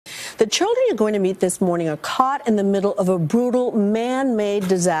The children you're going to meet this morning are caught in the middle of a brutal man-made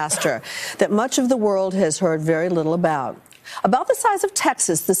disaster that much of the world has heard very little about. About the size of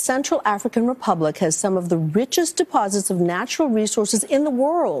Texas, the Central African Republic has some of the richest deposits of natural resources in the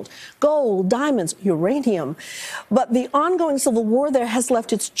world: gold, diamonds, uranium. But the ongoing civil war there has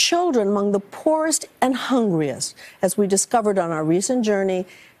left its children among the poorest and hungriest. As we discovered on our recent journey,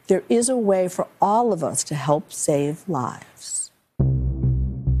 there is a way for all of us to help save lives.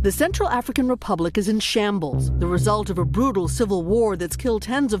 The Central African Republic is in shambles, the result of a brutal civil war that's killed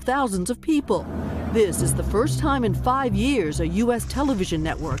tens of thousands of people. This is the first time in 5 years a U.S. television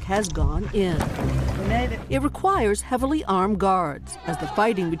network has gone in. It requires heavily armed guards, as the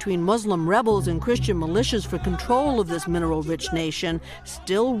fighting between Muslim rebels and Christian militias for control of this mineral-rich nation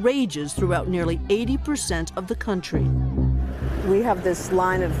still rages throughout nearly 80% of the country. We have this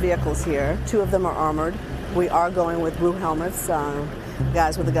line of vehicles here. 2 of them are armored. We are going with blue helmets,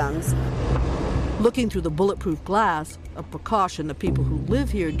 guys with the guns. Looking through the bulletproof glass, a precaution the people who live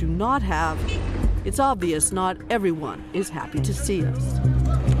here do not have, it's obvious not everyone is happy to see us.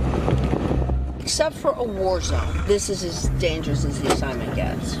 Except for a war zone, this is as dangerous as the assignment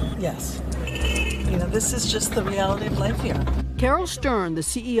gets. Yes. You know, this is just the reality of life here. Carol Stern, the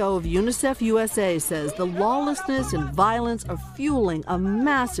CEO of UNICEF USA, says the lawlessness and violence are fueling a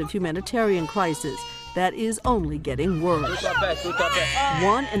massive humanitarian crisis that is only getting worse.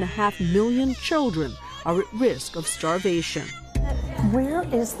 1.5 million children are at risk of starvation. Where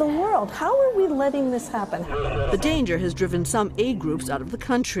is the world? How are we letting this happen? The danger has driven some aid groups out of the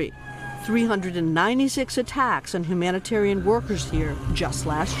country. 396 attacks on humanitarian workers here just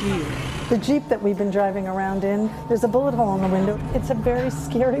last year. The Jeep that we've been driving around in, there's a bullet hole in the window. It's a very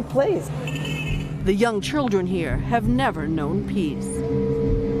scary place. The young children here have never known peace.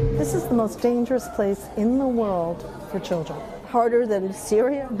 This is the most dangerous place in the world for children. Harder than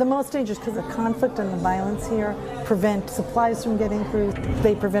Syria? The most dangerous because the conflict and the violence here prevent supplies from getting through.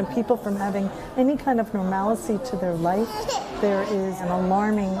 They prevent people from having any kind of normalcy to their life. There is an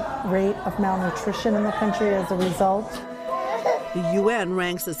alarming rate of malnutrition in the country as a result. The UN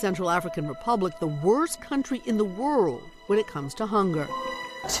ranks the Central African Republic the worst country in the world when it comes to hunger.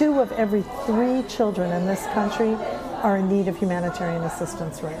 2 of every 3 children in this country are in need of humanitarian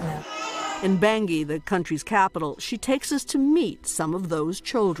assistance right now. In Bangui, the country's capital, she takes us to meet some of those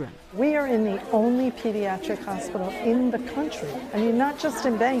children. We are in the only pediatric hospital in the country. I mean, not just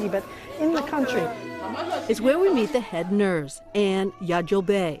in Bangui, but in the country. It's where we meet the head nurse, Anne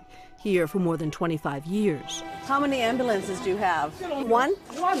Yajobe, here for more than 25 years. How many ambulances do you have? One?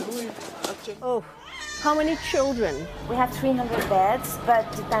 Oh. How many children? We have 300 beds,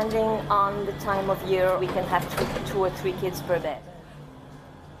 but depending on the time of year, we can have 2 or 3 kids per bed.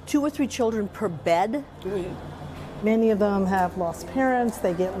 2 or 3 children per bed? Many of them have lost parents.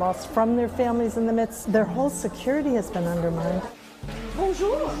 They get lost from their families in the midst. Their whole security has been undermined.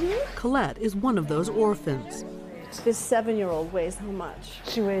 Bonjour. Colette is one of those orphans. This 7-year-old weighs how much?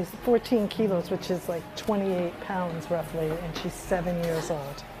 She weighs 14 kilos, which is like 28 pounds roughly, and she's 7 years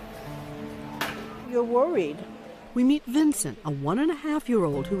old. You're worried. We meet Vincent, a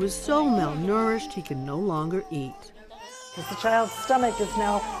 1.5-year-old who is so malnourished he can no longer eat. Because the child's stomach is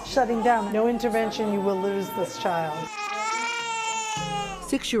now shutting down. No intervention, you will lose this child.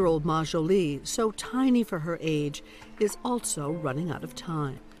 6-year-old Ma Jolie, so tiny for her age, is also running out of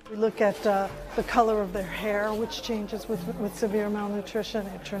time. We look at the color of their hair, which changes with severe malnutrition.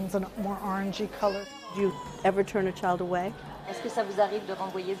 It turns a more orangey color. Do you ever turn a child away? Est-ce que ça vous arrive de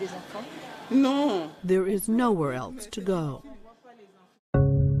renvoyer des enfants? No. There is nowhere else to go.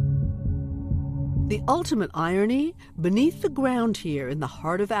 The ultimate irony, beneath the ground here in the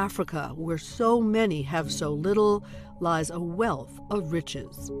heart of Africa, where so many have so little, lies a wealth of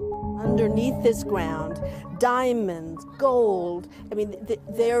riches. Underneath this ground, diamonds, gold. I mean,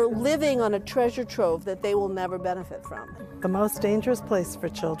 they're living on a treasure trove that they will never benefit from. The most dangerous place for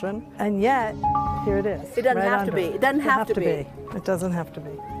children, and yet, here it is. It doesn't right have to be. It doesn't have to be. It doesn't have to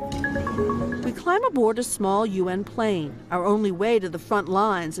be. We climb aboard a small UN plane. Our only way to the front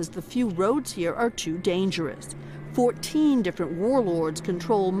lines as the few roads here are too dangerous. 14 different warlords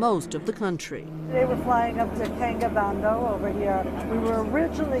control most of the country. Today we're flying up to Kangabando over here. We were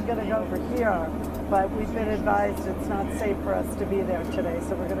originally going to go over here, but we've been advised it's not safe for us to be there today,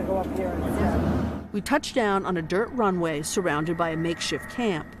 so we're going to go up here instead. We touch down on a dirt runway surrounded by a makeshift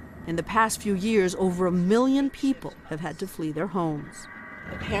camp. In the past few years, over 1 million people have had to flee their homes.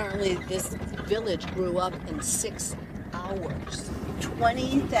 Apparently, this village grew up in 6 hours.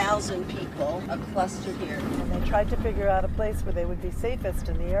 20,000 people are clustered here. And they tried to figure out a place where they would be safest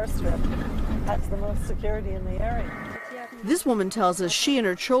in the airstrip. That's the most security in the area. This woman tells us she and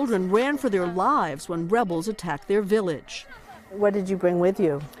her children ran for their lives when rebels attacked their village. What did you bring with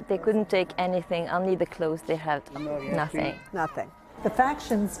you? They couldn't take anything, only the clothes they had. Nothing. Nothing. The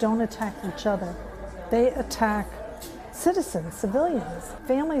factions don't attack each other. They attack citizens, civilians.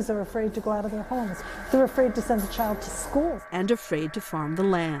 Families are afraid to go out of their homes. They're afraid to send a child to school. And afraid to farm the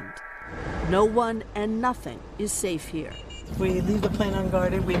land. No one and nothing is safe here. If we leave the plane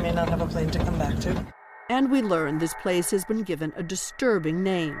unguarded, we may not have a plane to come back to. And we learn this place has been given a disturbing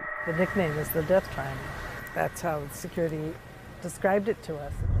name. The nickname is the Death Triangle. That's how security described it to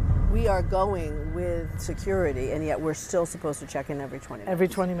us. We are going with security, and yet we're still supposed to check in every 20 minutes. Every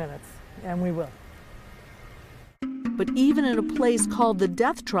 20 minutes, and we will. But even in a place called the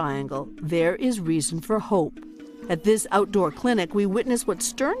Death Triangle, there is reason for hope. At this outdoor clinic, we witness what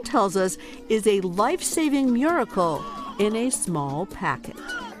Stern tells us is a life-saving miracle in a small packet.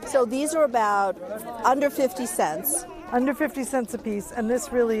 So these are about under 50 cents. Under 50 cents a piece, and this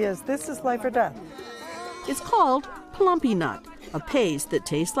is life or death. It's called Plumpy Nut, a paste that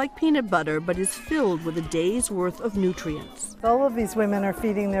tastes like peanut butter but is filled with a day's worth of nutrients. All of these women are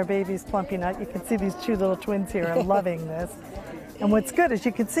feeding their babies Plumpy Nut. You can see these two little twins here are loving this. And what's good, as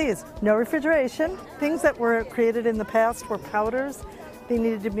you can see, is no refrigeration. Things that were created in the past were powders. They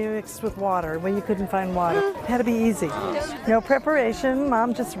needed to be mixed with water when you couldn't find water. It had to be easy. No preparation.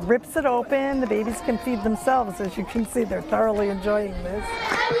 Mom just rips it open. The babies can feed themselves. As you can see, they're thoroughly enjoying this.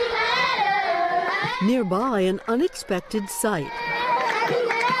 Nearby, an unexpected sight.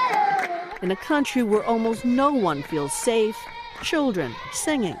 In a country where almost no one feels safe, children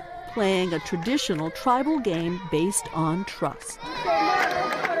singing, playing a traditional tribal game based on trust.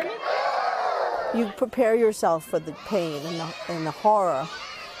 You prepare yourself for the pain and the horror,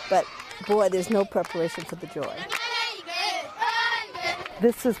 but boy, there's no preparation for the joy.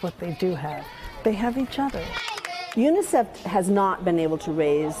 This is what they do have. They have each other. UNICEF has not been able to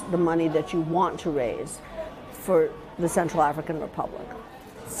raise the money that you want to raise for the Central African Republic.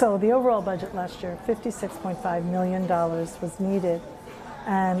 So the overall budget last year, $56.5 million was needed,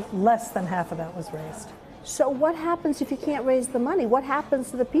 and less than half of that was raised. So what happens if you can't raise the money? What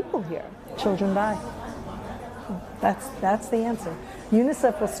happens to the people here? Children die. That's the answer.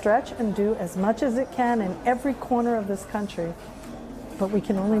 UNICEF will stretch and do as much as it can in every corner of this country, but we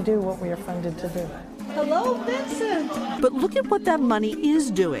can only do what we are funded to do. Hello, Vincent. But look at what that money is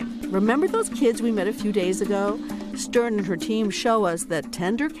doing. Remember those kids we met a few days ago? Stern and her team show us that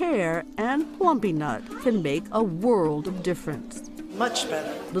tender care and Plumpy Nut can make a world of difference. Much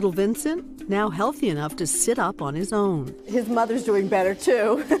better. Little Vincent, now healthy enough to sit up on his own. His mother's doing better,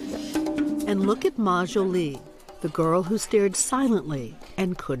 too. And look at Ma Jolie, the girl who stared silently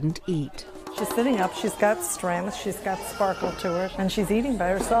and couldn't eat. She's sitting up, she's got strength, she's got sparkle to her, and she's eating by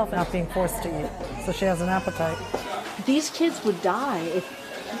herself, not being forced to eat. So she has an appetite. These kids would die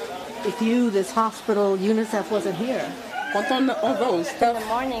if you, this hospital, UNICEF wasn't here. In the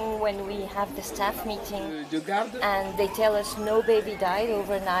morning when we have the staff meeting and they tell us no baby died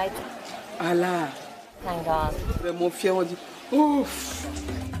overnight. Thank God.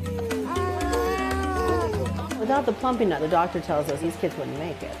 Without the Plumpy Nut, the doctor tells us these kids wouldn't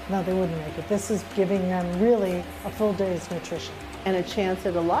make it. No, they wouldn't make it. This is giving them really a full day's nutrition. And a chance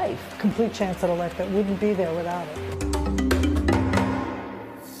at a life. Complete chance at a life that wouldn't be there without it.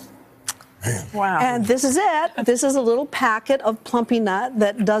 Wow. And this is it. This is a little packet of Plumpy Nut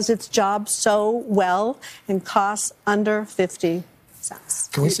that does its job so well and costs under 50 cents.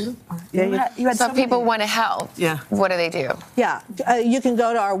 Can we see it? Yeah, You had some people want to help. Yeah. What do they do? Yeah, you can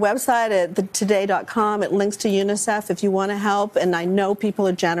go to our website at today.com. It links to UNICEF if you want to help. And I know people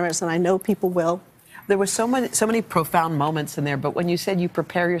are generous, and I know people will. There were so many profound moments in there, but when you said you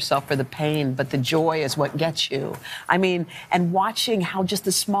prepare yourself for the pain, but the joy is what gets you. I mean, and watching how just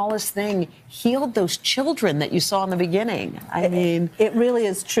the smallest thing healed those children that you saw in the beginning. I mean, it really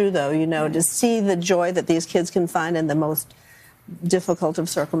is true, though, you know, to see the joy that these kids can find in the most difficult of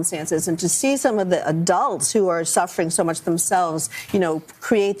circumstances, and to see some of the adults who are suffering so much themselves, you know,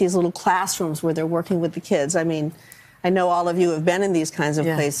 create these little classrooms where they're working with the kids. I mean, I know all of you have been in these kinds of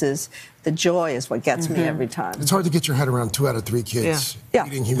places. The joy is what gets me every time. It's hard to get your head around 2 out of 3 kids Yeah.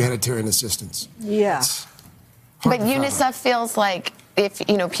 needing humanitarian assistance. Yeah. But UNICEF feels like if,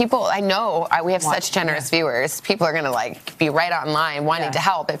 people, I know we have such generous viewers. People are going to like be right online wanting to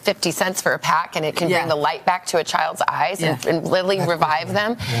help at 50 cents for a pack, and it can bring the light back to a child's eyes and literally revive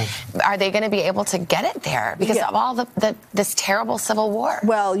them. Are they going to be able to get it there because of all this terrible civil war?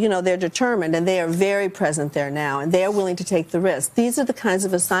 Well, they're determined, and they are very present there now, and they are willing to take the risk. These are the kinds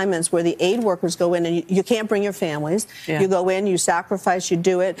of assignments where the aid workers go in, and you can't bring your families. You go in, you sacrifice, you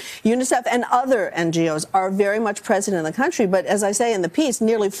do it. UNICEF and other NGOs are very much present in the country, but as I say in the piece,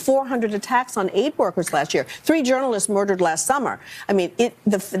 nearly 400 attacks on aid workers last year. 3 journalists murdered last summer. I mean,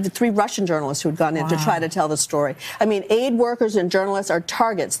 the 3 Russian journalists who had gone in to try to tell the story. I mean, aid workers and journalists are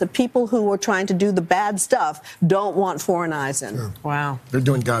targets. The people who were trying to do the bad stuff don't want foreign eyes in. Sure. Wow. They're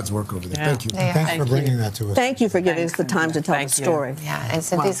doing God's work over there. Thank you. Thanks for bringing that to us. Thank you for giving us the time to tell the story. Yeah, and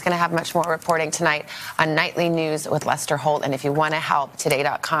Cynthia's going to have much more reporting tonight on Nightly News with Lester Holt. And if you want to help,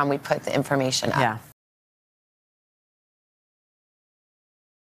 today.com, we put the information up. Yeah.